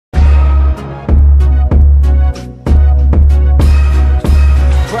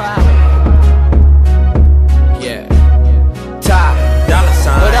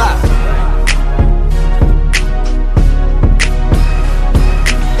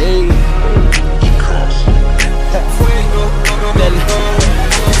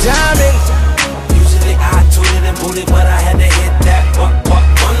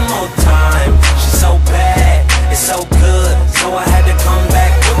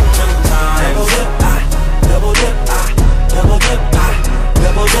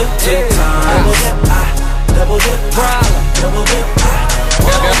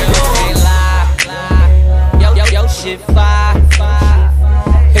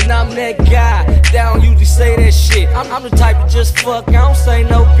that I don't usually say that shit. I'm the type to just fuck, I don't say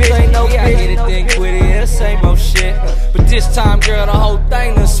no bitch. Ain't no bitch. I hit it, then quit it, yeah, same old shit. But this time, girl, the whole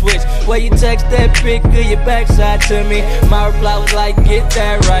thing done switch. Where you text that pic of your backside to me, my reply was like, get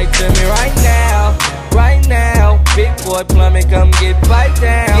that right to me right now. Right now, big boy plumbing, come get bite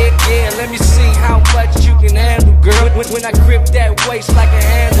down. Yeah, let me see how much you can handle, girl. When I grip that waist like a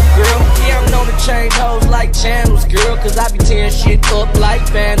handle, girl. Yeah, I'm known to change hoes like channels, girl. Cause I be tearing shit up like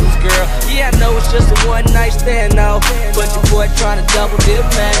vandals, girl. Yeah, I know it's just a one night stand, no. But your boy tryna double dip,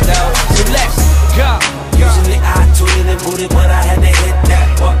 man, though. So let's go. Usually I tweet and booty, but I had to hit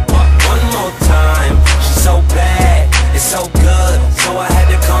that one more time. She's so bad, it's so good, so I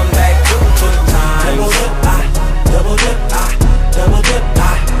had to come back two times. Double dip, double dip, double dip,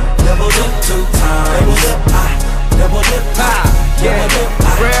 double dip 2 times. Double dip, yeah, double dip,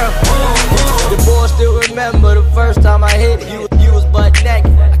 the boys still remember the first time I hit it. You was butt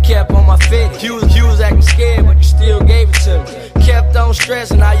naked, I kept on my fitted. You was acting scared, but you still gave it to me. Kept on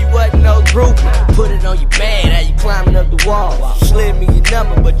stressing how you wasn't no groupie. Put it on you bad, how you climbing up the wall. You slid me your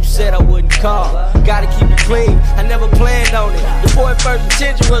number, but you said I wouldn't call. Gotta keep it clean, I never planned on it. The boy first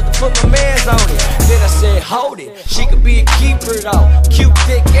intention was to put my mans on it. Then I said, hold it, she could be a keeper though. Cute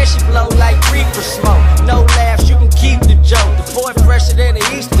thick, yeah, she blow like reefer smoke. No laughs, you can keep the joke. The boy fresher than the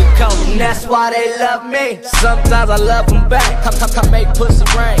Easter coat, and that's why they love me. Sometimes I love them back, I make pussy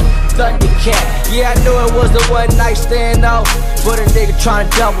rain. Thundercat, yeah, I knew it was the one night stand though. But a nigga tryna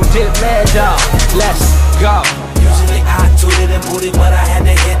double dip, mad dog. Let's go. Usually I tweeted and booty, but I had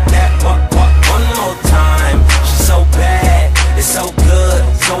to hit that one more time. She's so bad, it's so good,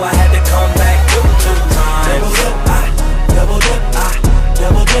 so I had to come back two times. Double dip,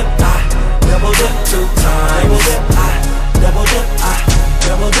 double dip, double dip 2 times. Double dip,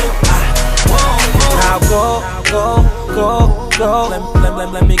 double dip, Now go.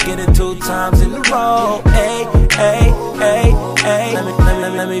 Let me get it 2 times in a row. Hey, hey, hey, hey.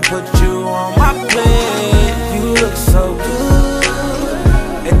 Let me put you on my plate. You look so good.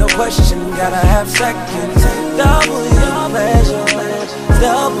 Ain't no question, gotta have seconds. Double your pleasure,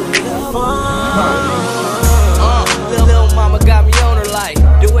 double your fun. Little mama got me on her like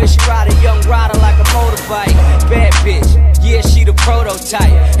the way she ride a young rider like a motorbike. Bad bitch, yeah, she the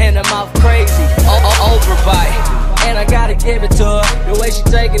prototype. And her mouth crazy, overbite. And I gotta give it to her. The way she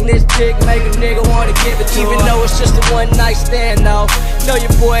taking this dick make a nigga wanna give it to her. Even though it's just a one night stand, though. Know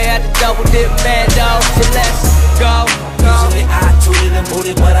your boy had to double dip, man, though. So let's go.